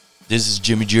This is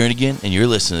Jimmy Jernigan, and you're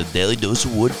listening to Daily Dose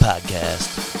of Wood podcast.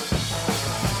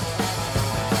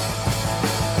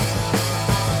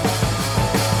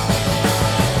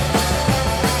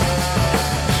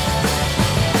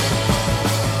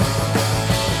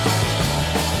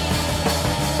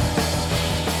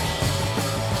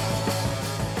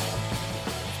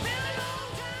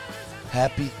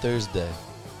 Happy Thursday.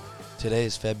 Today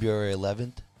is February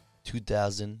 11th,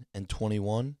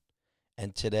 2021,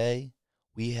 and today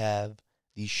we have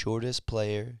the shortest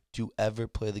player to ever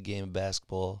play the game of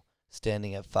basketball,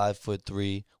 standing at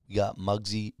 5'3". We got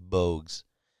Muggsy Bogues.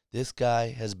 This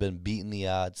guy has been beating the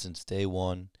odds since day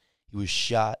one. He was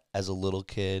shot as a little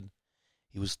kid.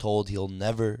 He was told he'll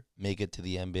never make it to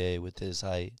the NBA with his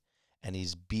height, and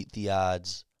he's beat the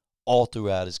odds all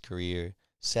throughout his career,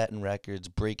 setting records,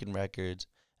 breaking records,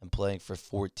 and playing for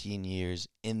 14 years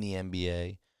in the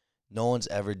NBA. No one's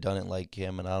ever done it like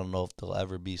him, and I don't know if there'll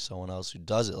ever be someone else who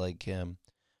does it like him.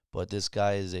 But this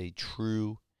guy is a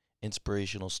true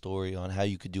inspirational story on how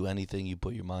you could do anything you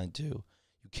put your mind to.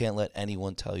 You can't let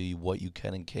anyone tell you what you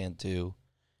can and can't do,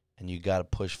 and you got to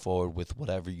push forward with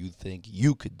whatever you think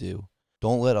you could do.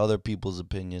 Don't let other people's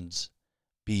opinions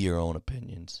be your own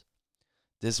opinions.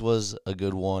 This was a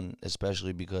good one,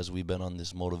 especially because we've been on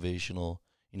this motivational,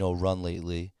 run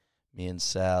lately, me and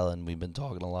Sal, and we've been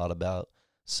talking a lot about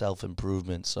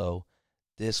self-improvement. So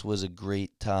this was a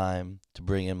great time to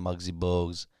bring in Muggsy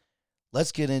Bogues.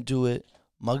 Let's get into it.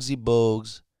 Muggsy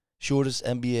Bogues, shortest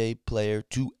NBA player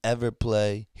to ever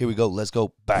play. Here we go. Let's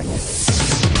go back.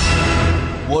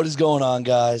 What is going on,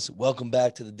 guys? Welcome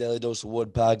back to the Daily Dose of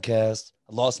Wood podcast.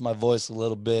 I lost my voice a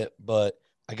little bit, but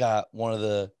I got one of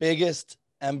the biggest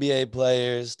NBA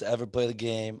players to ever play the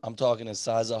game. I'm talking in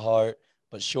size of heart,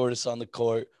 but shortest on the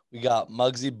court. We got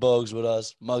Muggsy Bogues with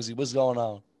us. Muggsy, what's going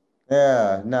on?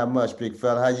 Yeah, not much, big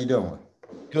fella. How you doing?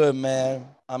 Good, man.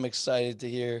 I'm excited to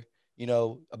hear,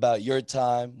 about your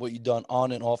time, what you've done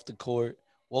on and off the court.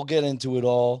 We'll get into it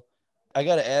all. I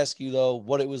got to ask you, though,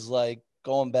 what it was like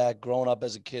growing up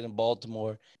as a kid in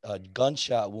Baltimore, a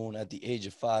gunshot wound at the age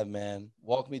of 5, man.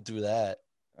 Walk me through that.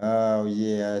 Oh,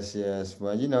 yes, yes.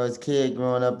 Well, as a kid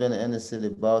growing up in the inner city,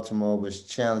 Baltimore was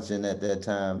challenging at that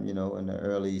time, in the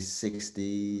early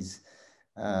 60s,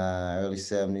 early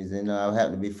 70s. I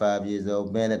happened to be 5 years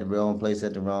old, been at the wrong place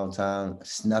at the wrong time,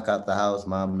 snuck out the house.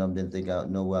 Mom and them didn't think I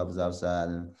know I was outside.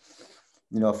 And,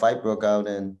 a fight broke out,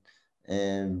 and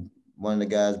one of the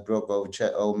guys broke over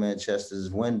old man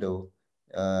Chester's window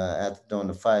after doing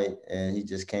the fight, and he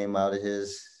just came out of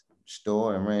his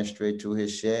store and ran straight to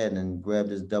his shed and grabbed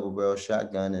his double barrel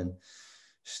shotgun and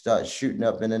started shooting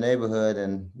up in the neighborhood.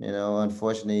 And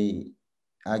unfortunately,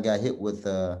 I got hit with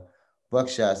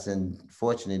buckshots, and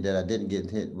fortunately that I didn't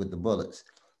get hit with the bullets.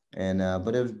 And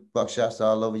but it was buckshots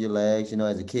all over your legs.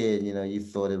 As a kid, you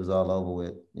thought it was all over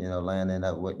with. Landing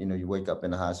up what you wake up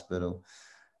in the hospital,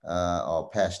 all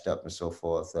patched up and so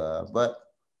forth. But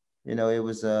it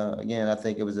was again, I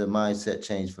think it was a mindset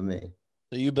change for me.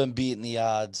 So you've been beating the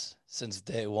odds since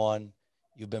day one.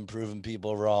 You've been proving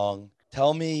people wrong.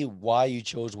 Tell me why you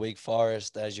chose Wake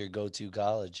Forest as your go-to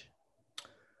college.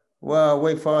 Well,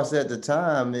 Wake Forest at the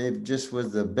time, it just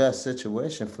was the best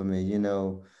situation for me. Playing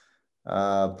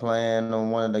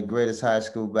on one of the greatest high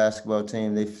school basketball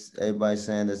teams. Everybody's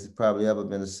saying this has probably ever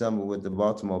been assembled with the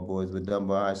Baltimore boys, with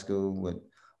Dunbar High School,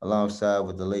 alongside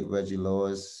with the late Reggie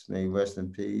Lewis, may he rest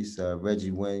in peace,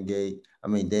 David Wingate,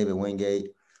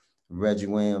 Reggie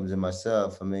Williams, and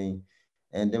myself. And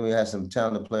then we had some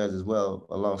talented players as well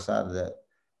alongside of that.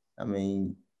 I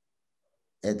mean,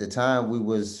 at the time we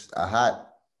was a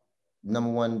hot number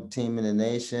one team in the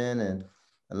nation, and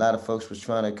a lot of folks was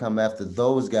trying to come after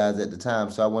those guys at the time.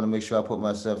 So I want to make sure I put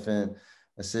myself in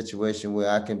a situation where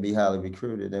I can be highly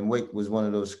recruited. And Wake was one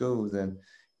of those schools. And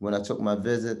when I took my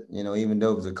visit, even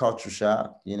though it was a culture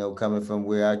shock, coming from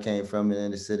where I came from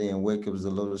in the city, and Wake, it was a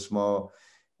little small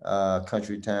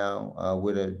country town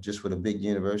with a big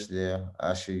university there.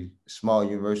 Actually, small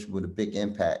university with a big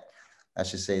impact, I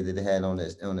should say, that it had on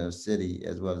the city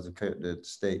as well as the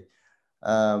state.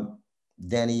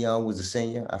 Danny Young was a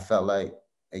senior. I felt like,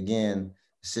 again,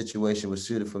 the situation was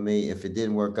suited for me. If it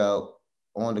didn't work out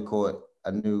on the court,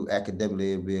 I knew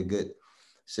academically it would be a good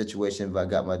situation if I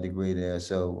got my degree there.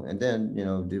 So, and then,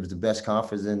 it was the best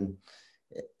conference in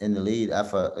the league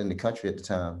in the country at the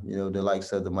time. The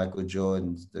likes of the Michael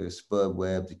Jordans, the Spud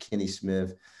Webb, the Kenny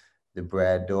Smith, the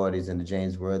Brad Daughtry's, and the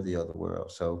James Worthy of the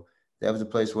world. So that was a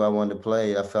place where I wanted to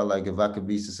play. I felt like if I could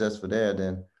be successful there,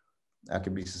 then I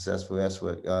could be successful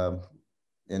elsewhere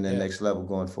in the next level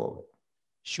going forward.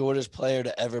 Shortest player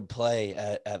to ever play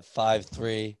at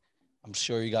 5'3". I'm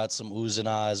sure you got some oohs and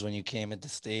ahs when you came into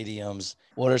stadiums.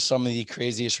 What are some of the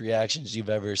craziest reactions you've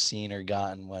ever seen or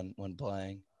gotten when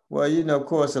playing? Well, of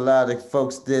course, a lot of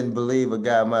folks didn't believe a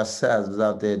guy my size was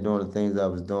out there doing the things I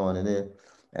was doing,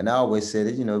 and I always said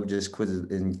it, just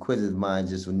inquisitive mind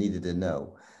just needed to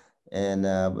know. But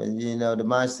the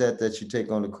mindset that you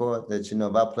take on the court, that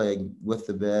if I play with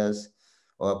the best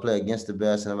or I play against the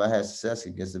best, and if I had success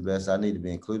against the best, I need to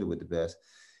be included with the best.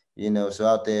 So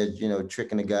out there,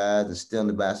 tricking the guys and stealing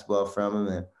the basketball from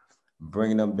them and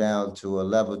bringing them down to a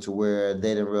level to where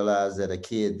they didn't realize that a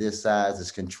kid this size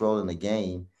is controlling the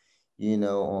game,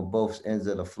 on both ends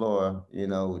of the floor.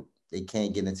 They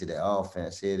can't get into the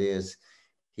offense. Here it is,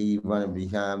 he running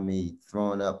behind me,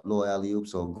 throwing up low alley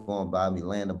oops or going by me,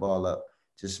 laying the ball up,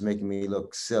 just making me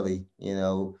look silly,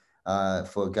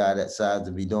 for a guy that size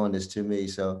to be doing this to me.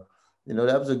 So,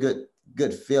 that was a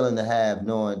good feeling to have,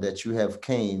 knowing that you have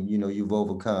came, you've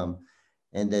overcome,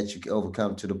 and that you can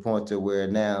overcome to the point to where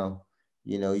now,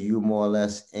 you're more or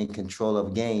less in control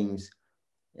of games,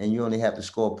 and you only have to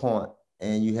score a point,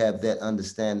 and you have that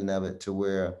understanding of it to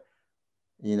where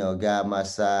a guy my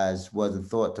size wasn't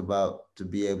thought about to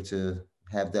be able to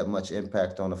have that much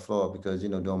impact on the floor because,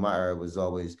 during my era, it was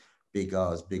always big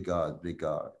guards, big guards, big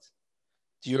guards.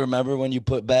 Do you remember when you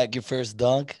put back your first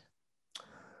dunk?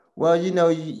 Well,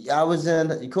 I was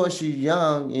in, of course, you're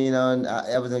young, and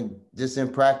I was just in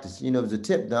practice. It was a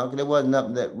tip dunk, and it wasn't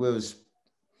nothing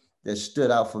that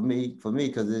stood out for me,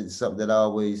 because it's something that I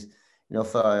always,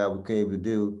 felt like I would be able to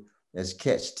do is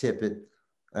catch, tip it.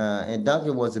 And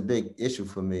dunking was a big issue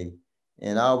for me.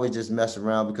 And I always just messed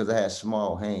around because I had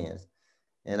small hands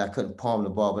and I couldn't palm the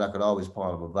ball, but I could always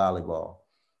palm a volleyball.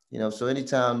 So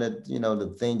anytime that,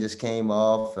 the thing just came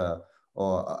off,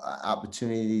 or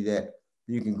opportunity that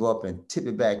you can go up and tip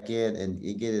it back in and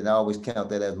you get it, I always count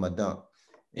that as my dunk.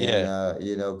 And,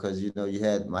 Yeah. because,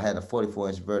 I had a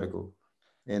 44-inch vertical.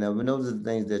 But those are the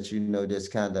things that,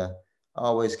 just kind of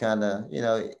always kind of,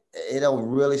 it don't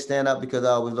really stand out because I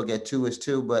always look at two as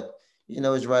two, but,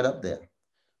 it's right up there.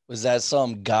 Was that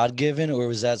something God given or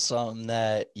was that something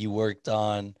that you worked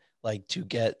on like to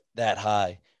get that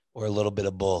high or a little bit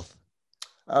of both?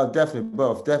 Oh, definitely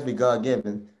both. Definitely God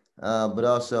given, but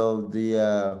also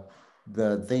the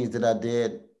things that I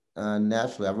did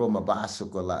naturally. I rode my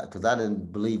bicycle a lot because I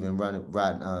didn't believe in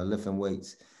riding, lifting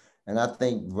weights, and I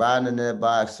think riding that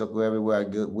bicycle everywhere I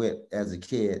get with as a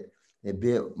kid, it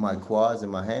built my quads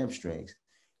and my hamstrings,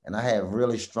 and I had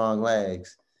really strong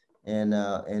legs, and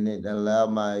it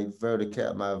allowed my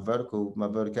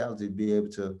verticality to be able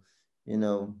to, you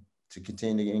know, to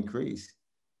continue to increase,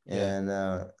 Yeah.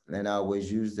 and I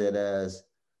always use that as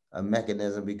a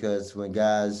mechanism because when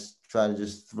guys try to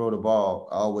just throw the ball,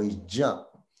 I always jump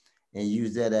and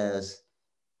use that as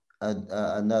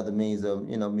another means of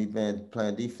me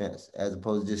playing defense as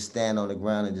opposed to just stand on the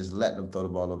ground and just letting them throw the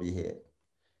ball over your head.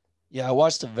 Yeah, I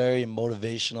watched a very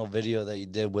motivational video that you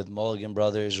did with Mulligan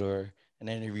Brothers or an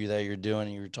interview that you're doing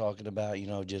and you were talking about,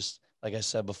 just like I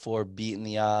said before, beating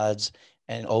the odds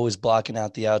and always blocking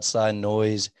out the outside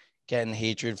noise, getting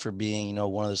hatred for being,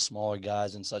 one of the smaller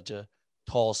guys in such a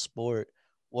tall sport.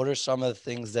 What are some of the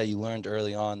things that you learned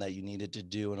early on that you needed to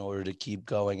do in order to keep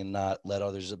going and not let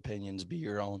others' opinions be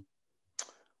your own?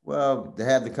 Well, to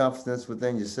have the confidence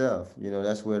within yourself,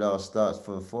 that's where it all starts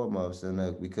for foremost,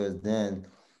 and because then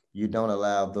you don't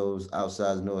allow those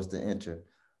outside noise to enter.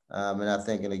 And I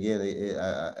think, and again,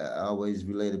 I always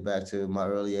related back to my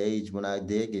early age when I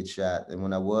did get shot, and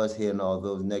when I was hearing all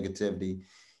those negativity,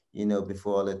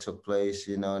 before all that took place,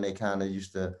 and they kind of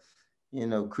used to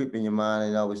creep in your mind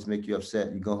and always make you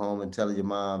upset. You go home and tell your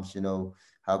moms,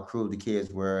 how cruel the kids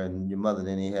were, and your mother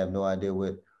didn't even have no idea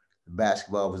what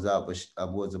basketball was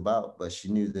about, but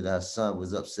she knew that her son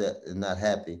was upset and not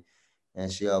happy, and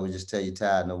she always just tell you,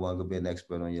 "Tired, no one can be an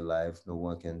expert on your life. No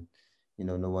one can,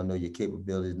 no one know your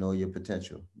capabilities, know your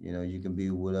potential. You can be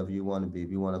whatever you want to be.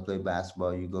 If you want to play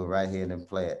basketball, you go right here and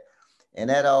play it." And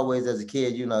that always, as a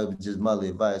kid, it was just motherly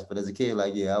advice. But as a kid,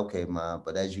 like, yeah, okay, mom.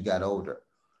 But as you got older,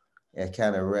 it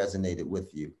kind of resonated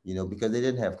with you, because they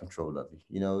didn't have control of you.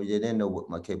 They didn't know what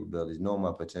my capabilities, nor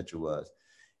my potential was,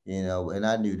 and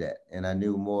I knew that. And I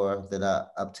knew more that I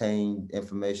obtained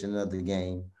information of the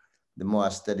game, the more I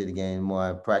studied the game, the more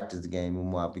I practiced the game, the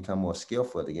more I become more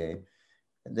skillful at the game.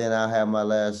 And then I have my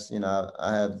last,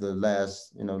 I have the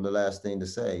last thing to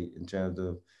say in terms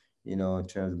of, in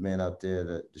terms of being out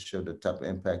there to show the type of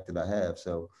impact that I have.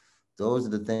 So those are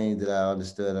the things that I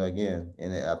understood again.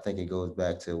 And I think it goes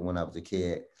back to when I was a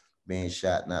kid, being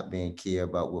shot, not being care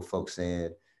about what folks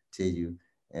said to you,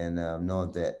 and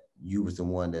knowing that you was the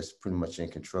one that's pretty much in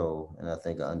control. And I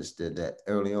think I understood that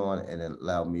early on, and it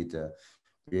allowed me to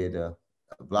be able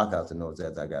to block out the noise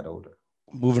as I got older.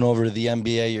 Moving over to the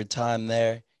NBA, your time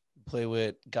there, you play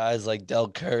with guys like Del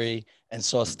Curry and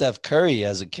saw Steph Curry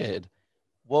as a kid.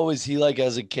 What was he like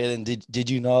as a kid? And did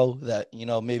you know that,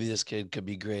 maybe this kid could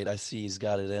be great? I see he's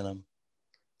got it in him.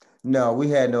 No, we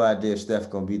had no idea Steph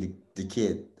gonna be the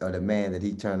kid or the man that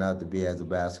he turned out to be as a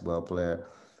basketball player.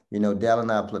 Dell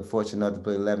and I played fortunate enough to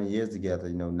play 11 years together.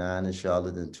 9 in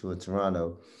Charlotte and 2 in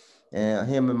Toronto. And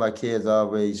him and my kids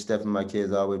always, Steph and my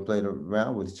kids always played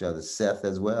around with each other. Seth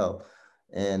as well,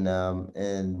 and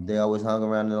they always hung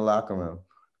around in the locker room.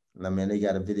 I mean, they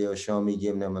got a video showing me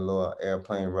giving him a little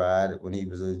airplane ride when he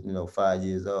was, 5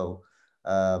 years old,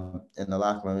 in the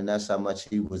locker room, and that's how much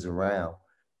he was around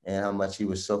and how much he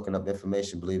was soaking up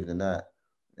information, believe it or not.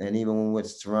 And even when we went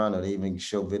to Toronto, they even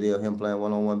show video of him playing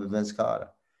one-on-one with Vince Carter.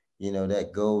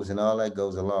 That goes and all that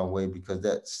goes a long way because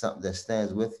that's something that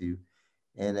stands with you.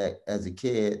 And that, as a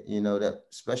kid, that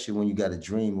especially when you got a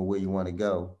dream of where you want to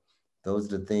go, those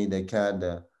are the things that kind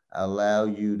of allow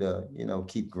you to,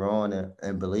 keep growing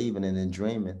and believing and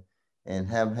dreaming. And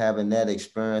having that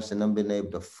experience and them being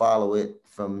able to follow it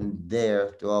from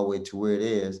there to all the way to where it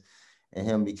is, and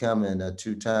him becoming a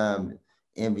two-time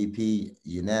MVP,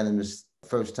 unanimous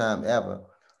first time ever,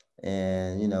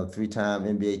 and 3-time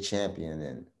NBA champion,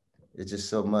 and it's just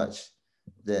so much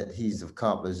that he's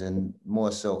accomplished, and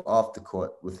more so off the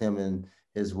court with him and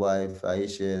his wife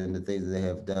Aisha and the things that they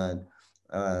have done,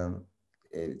 um,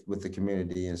 with the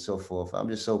community and so forth. I'm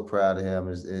just so proud of him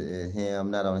and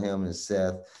him, not on him and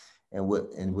Seth, and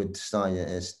with Sonya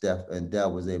and Steph and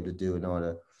Dell was able to do in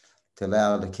order to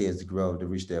allow the kids to grow to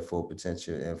reach their full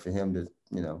potential, and for him to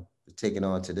to take it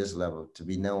on to this level, to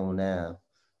be known now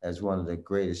as one of the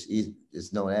greatest.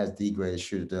 It's known as the greatest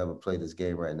shooter to ever play this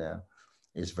game right now.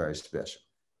 It's very special.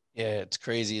 Yeah, it's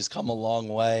crazy. It's come a long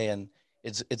way, and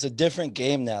it's a different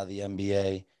game now, the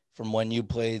NBA, from when you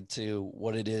played to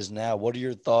what it is now. What are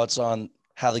your thoughts on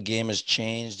how the game has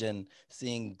changed and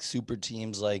seeing super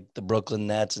teams like the Brooklyn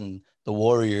Nets and the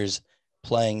Warriors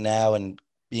playing now and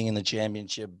being in the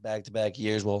championship back to back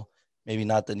years? Well, maybe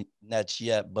not the Nets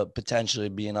yet, but potentially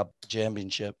being up the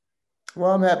championship.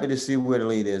 Well, I'm happy to see where the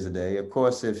lead is today. Of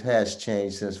course, it has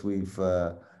changed since we've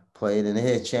played, and it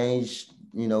has changed.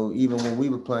 Even when we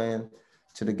were playing,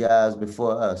 to the guys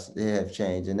before us, they have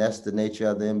changed, and that's the nature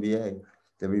of the NBA,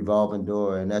 the revolving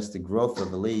door, and that's the growth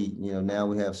of the league. Now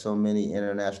we have so many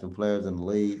international players in the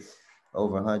league,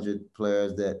 over 100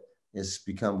 players that it's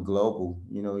become global.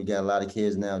 We got a lot of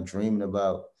kids now dreaming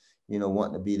about,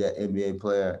 wanting to be that NBA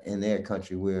player in their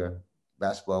country where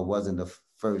basketball wasn't the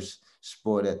first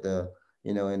sport at the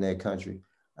in their country.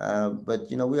 But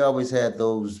we always had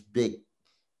those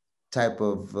type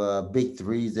of big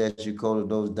threes, as you call it,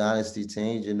 those dynasty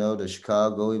teams. The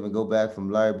Chicago, even go back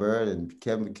from Larry Bird and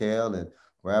Kevin McHale and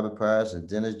Robert Parish and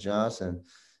Dennis Johnson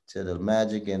to the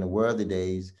Magic and the Worthy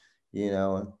days.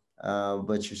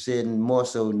 But you're seeing more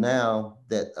so now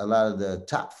that a lot of the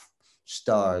top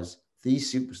stars,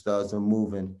 these superstars, are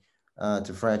moving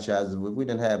to franchises we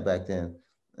didn't have back then,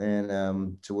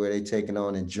 and to where they taking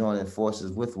on and joining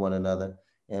forces with one another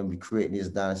and be creating these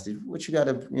dynasties. Which you got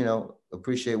to,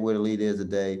 appreciate where the lead is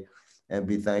today, and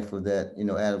be thankful that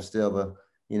Adam Silver,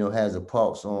 has a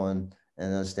pulse on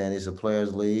and understand it's a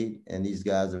players' league, and these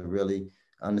guys are really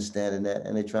understanding that,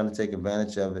 and they're trying to take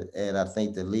advantage of it. And I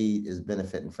think the league is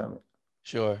benefiting from it.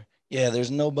 Sure. Yeah,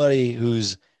 there's nobody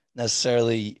who's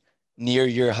necessarily near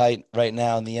your height right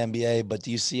now in the NBA, but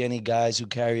do you see any guys who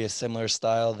carry a similar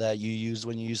style that you used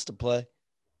when you used to play?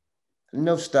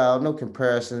 No style, no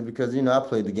comparison, because I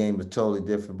played the game but totally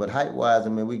different. But height wise, I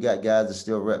mean, we got guys that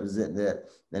still represent that,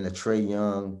 and a Trey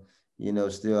Young,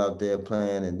 still out there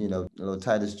playing, and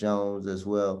Titus Jones as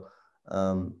well,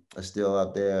 are still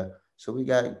out there. So we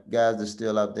got guys that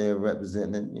still out there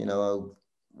representing. Well,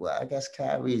 I guess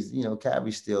Kyrie's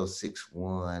still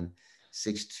 6'1",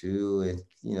 6'2",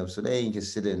 and so they ain't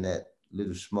considered in that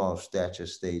little small stature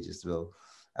stages. So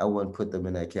I wouldn't put them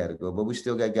in that category. But we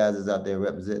still got guys that's out there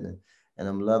representing, and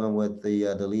I'm loving what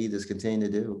the lead is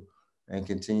continuing to do and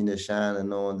continue to shine, and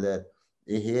knowing that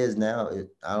it is now.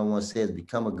 I don't want to say it's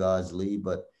become a God's lead,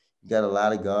 but you got a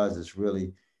lot of guards that's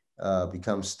really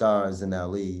become stars in our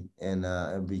league, and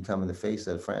becoming the face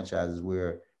of the franchises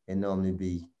where it normally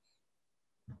be.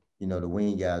 The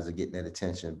wing guys are getting that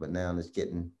attention, but now it's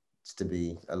getting to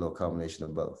be a little combination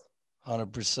of both.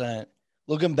 100%.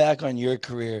 Looking back on your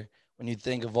career, when you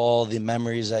think of all the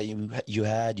memories that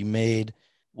you made,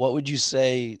 what would you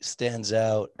say stands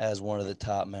out as one of the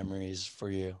top memories for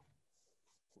you?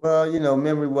 Well,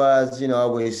 memory wise,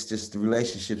 always just the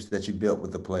relationships that you built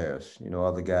with the players.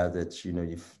 All the guys that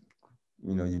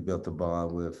you built a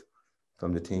bond with,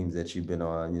 from the teams that you've been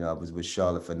on. I was with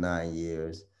Charlotte for 9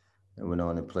 years and went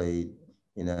on and played.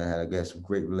 Had I guess a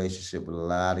great relationship with a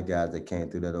lot of guys that came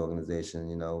through that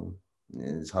organization. And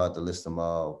it's hard to list them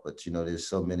all, but there's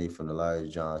so many from the Larry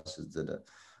Johnsons to the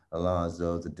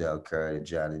Alonzo, to Del Curry, to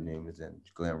Johnny Newman, and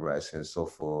Glenn Rice, and so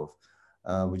forth.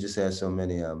 We just had so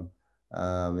many of them.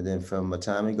 And then from my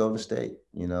time in Golden State,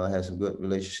 I had some good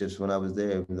relationships when I was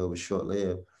there, even though it was short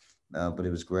lived, but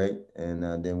it was great.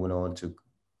 And then went on to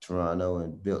Toronto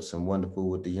and built some wonderful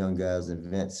with the young guys and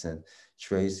Vince and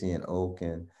Tracy and Oak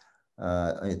and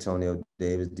Antonio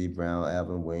Davis, D. Brown,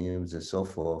 Alvin Williams, and so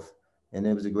forth. And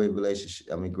it was a great relationship.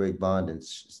 I mean, great bonding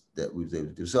that we was able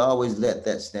to do. So I always let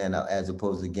that stand out as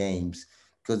opposed to games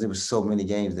because there was so many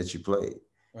games that you played,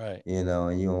 Right.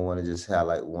 and you don't want to just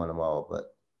highlight one of them all. But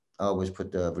I always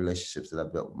put the relationships that I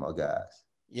built with my guys.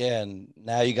 Yeah, and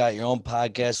now you got your own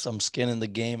podcast, some skin in the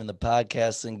game in the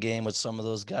podcasting game with some of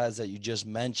those guys that you just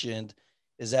mentioned.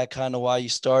 Is that kind of why you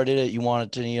started it? You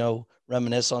wanted to,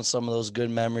 reminisce on some of those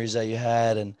good memories that you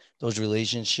had and those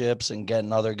relationships and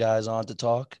getting other guys on to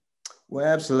talk? Well,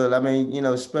 absolutely. I mean,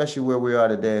 especially where we are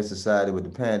today in society, with the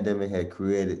pandemic had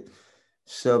created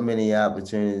so many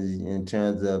opportunities in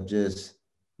terms of just,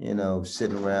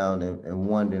 sitting around and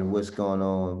wondering what's going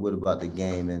on, what about the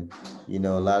game, and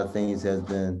a lot of things has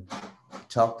been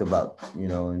talked about,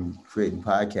 and creating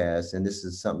podcasts. And this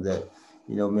is something that,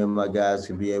 me and my guys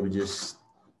can be able to just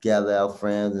gather our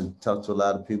friends and talk to a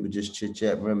lot of people, just chit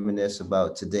chat, reminisce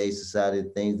about today's society,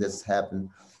 things that's happened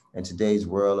in today's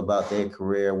world, about their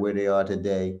career, where they are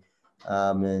today.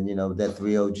 And, that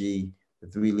 3OG, the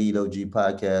three lead OG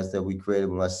podcast that we created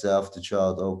with myself, to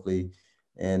Charles Oakley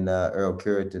and Earl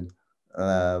Currington,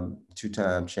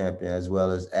 2-time champion, as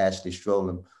well as Ashley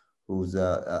Strollin, who's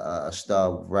a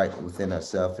star right within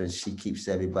herself, and she keeps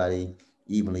everybody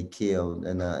evenly killed,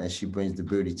 and she brings the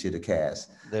beauty to the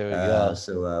cast. There we go.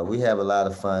 So we have a lot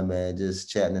of fun, man, just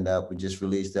chatting it up. We just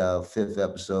released our 5th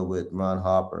episode with Ron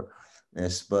Harper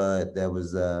and Spud.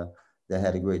 That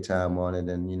had a great time on it,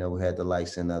 and we had the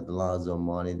likes in Delonzo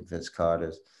Mourning, Vince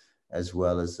Carter's, as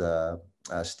well as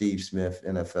Steve Smith,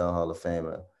 NFL Hall of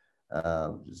Famer,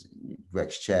 um,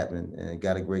 Rex Chapman, and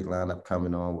got a great lineup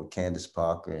coming on with Candace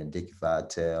Parker and Dickie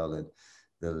Vitale and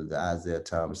the Isaiah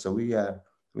Thomas. So we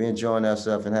enjoying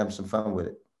ourselves and having some fun with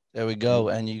it. There we go.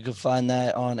 And you can find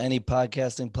that on any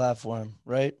podcasting platform,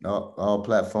 right? All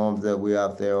platforms that we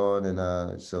out there on, and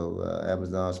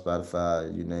Amazon,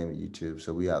 Spotify, you name it, YouTube.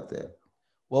 So we out there.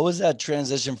 What was that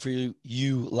transition for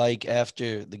you like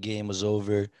after the game was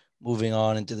over, moving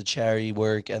on into the charity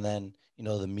work and then,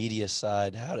 the media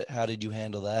side? How did you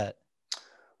handle that?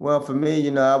 Well, for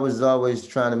me, I was always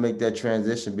trying to make that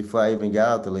transition before I even got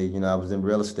out the league. I was in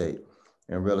real estate,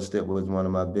 and real estate was one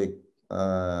of my big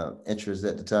interests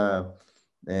at the time,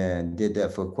 and did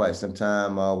that for quite some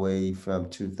time, all the way from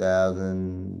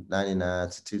 2099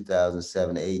 to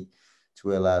 2007, 8, to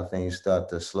where a lot of things start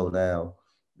to slow down.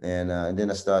 And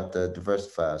then I start to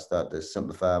diversify, start to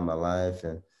simplify my life,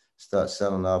 and start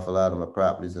selling off a lot of my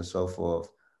properties and so forth.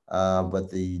 But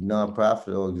the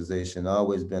nonprofit organization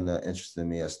always been an interest in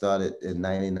me. I started in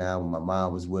 '99 when my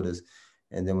mom was with us,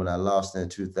 and then when I lost her in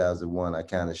 2001, I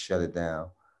kind of shut it down.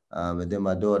 And then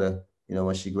my daughter,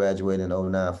 when she graduated in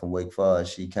 '09 from Wake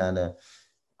Forest, she kind of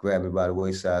grabbed me by the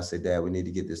wayside and said, "Dad, we need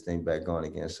to get this thing back going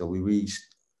again." So we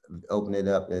opened it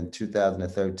up in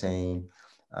 2013.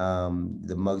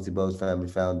 The Muggsy Bogues Family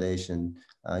Foundation.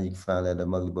 You can find that at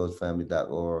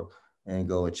muggsyboguesfamily.org and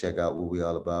go and check out what we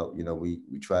all about.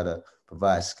 We try to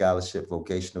provide scholarship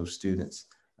vocational students,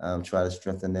 try to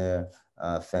strengthen their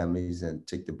families and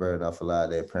take the burden off a lot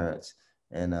of their parents,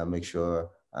 and make sure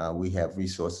we have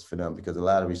resources for them, because a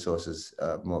lot of resources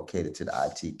are more catered to the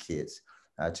IT kids,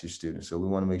 IT students. So we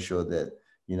want to make sure that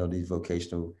these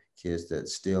vocational kids that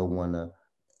still want to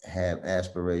have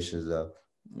aspirations of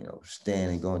staying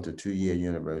and going to a 2-year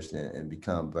university and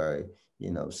become very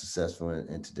successful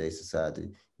in today's society.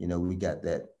 We got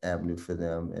that avenue for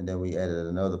them, and then we added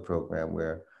another program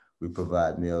where we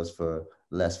provide meals for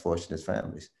less fortunate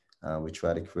families. We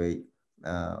try to create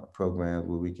programs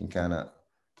where we can kind of,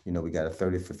 we got a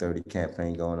 30 for 30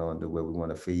 campaign going on to where we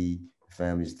want to feed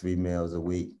families 3 meals a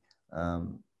week,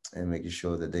 and making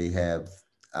sure that they have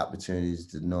opportunities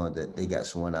to know that they got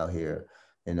someone out here.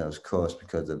 Of course,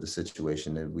 because of the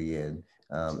situation that we in,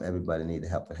 everybody need a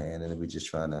helping hand, and we're just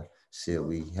trying to see if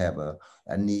we have a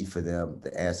need for them,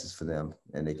 the answers for them,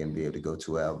 and they can be able to go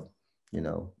to our, you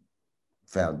know,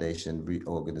 foundation,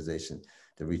 organization,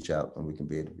 to reach out, and we can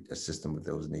be able to assist them with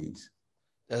those needs.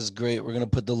 That's great. We're gonna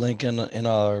put the link in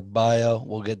our bio.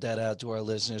 We'll get that out to our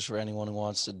listeners for anyone who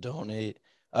wants to donate.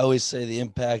 I always say the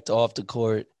impact off the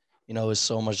court is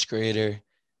so much greater.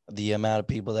 The amount of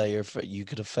people that you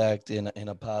could affect in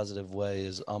a positive way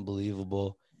is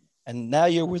unbelievable. And now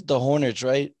you're with the Hornets,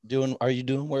 right? Are you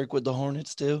doing work with the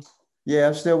Hornets too? Yeah,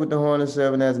 I'm still with the Hornets,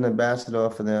 serving as an ambassador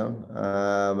for them,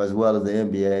 as well as the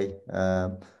NBA.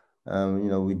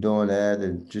 We're doing that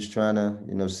and just trying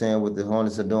to, seeing what the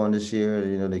Hornets are doing this year.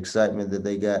 The excitement that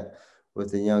they got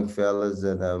with the young fellas,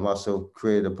 and I'm also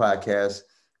created a podcast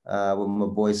with my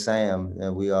boy Sam,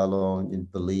 and we all on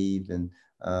Believe and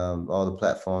all the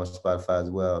platforms, Spotify as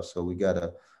well. So we got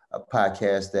a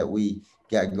podcast that we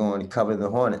got going covering the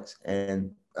Hornets,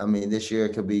 and I mean, this year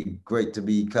it could be great to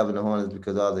be covering the Hornets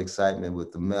because all the excitement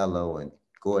with the Melo and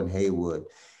Gordon Hayward,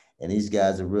 and these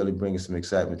guys are really bringing some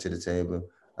excitement to the table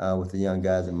with the young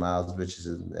guys and Miles Bridges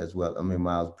as well. I mean,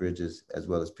 Miles Bridges as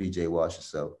well as PJ Washer.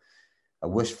 So I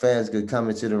wish fans could come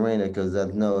into the arena because I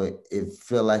know it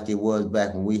felt like it was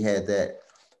back when we had that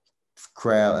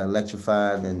crowd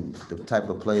electrified and the type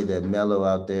of play that Melo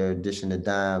out there dishing the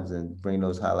dimes and bring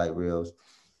those highlight reels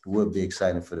would be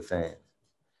exciting for the fans.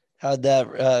 How'd that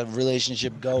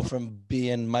relationship go from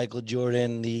being Michael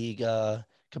Jordan, the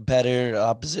competitor,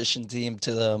 opposition team,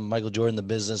 to the Michael Jordan, the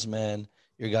businessman?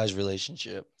 Your guys'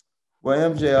 relationship. Well,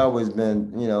 MJ always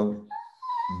been,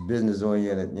 business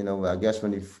oriented. I guess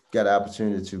when he got an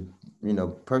opportunity to,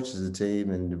 purchase a team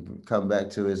and to come back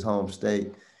to his home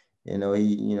state, he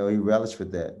relished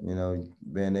with that.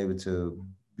 Being able to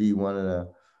be one of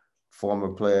the former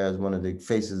players, one of the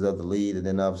faces of the league, and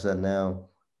then all of a sudden now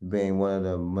being one of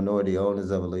the minority owners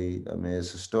of a league. I mean,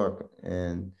 it's historic,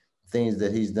 and things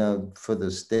that he's done for the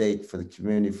state, for the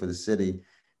community, for the city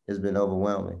has been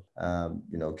overwhelming.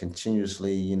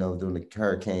 Continuously, during the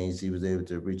hurricanes, he was able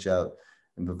to reach out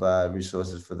and provide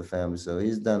resources for the family. So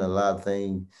he's done a lot of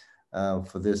things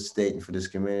for this state and for this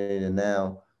community, and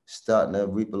now starting to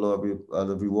reap a lot of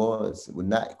the rewards. We're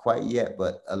not quite yet,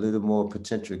 but a little more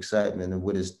potential excitement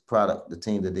with his product, the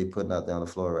team that they're putting out there on the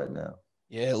floor right now.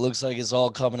 Yeah, it looks like it's all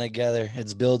coming together.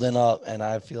 It's building up, and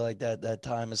I feel like that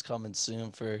time is coming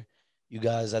soon for you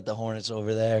guys at the Hornets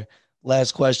over there.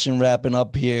 Last question, wrapping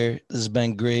up here. This has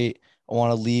been great. I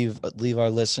want to leave our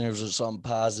listeners with something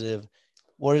positive.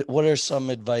 What are some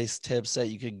advice tips that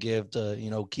you could give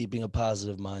to keeping a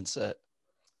positive mindset?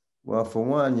 Well, for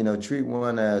one, treat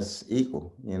one as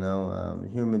equal.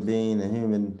 Human being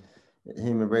and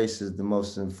human race is the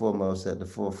most and foremost at the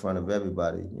forefront of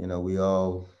everybody. We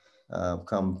all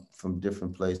come from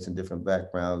different places and different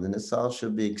backgrounds, and this all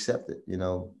should be accepted.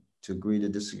 To agree to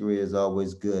disagree is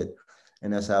always good,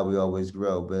 and that's how we always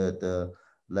grow. But at the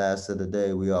last of the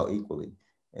day, we all equally,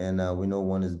 and we know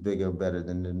one is bigger, better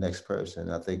than the next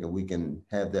person. I think if we can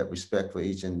have that respect for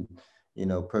each and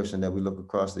person that we look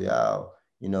across the aisle,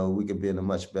 we could be in a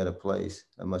much better place,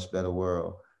 a much better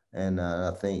world. And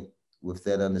I think with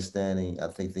that understanding, I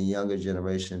think the younger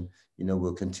generation,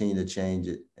 will continue to change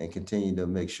it and continue to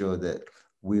make sure that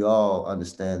we all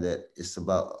understand that it's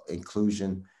about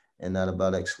inclusion and not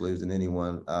about excluding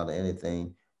anyone out of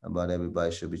anything. About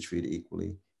everybody should be treated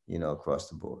equally, across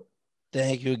the board.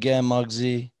 Thank you again,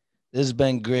 Muggsy. This has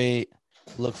been great.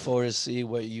 Look forward to see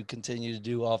what you continue to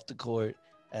do off the court,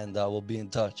 and we'll be in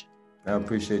touch. I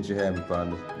appreciate you having me,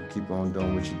 partner. Keep on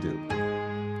doing what you do.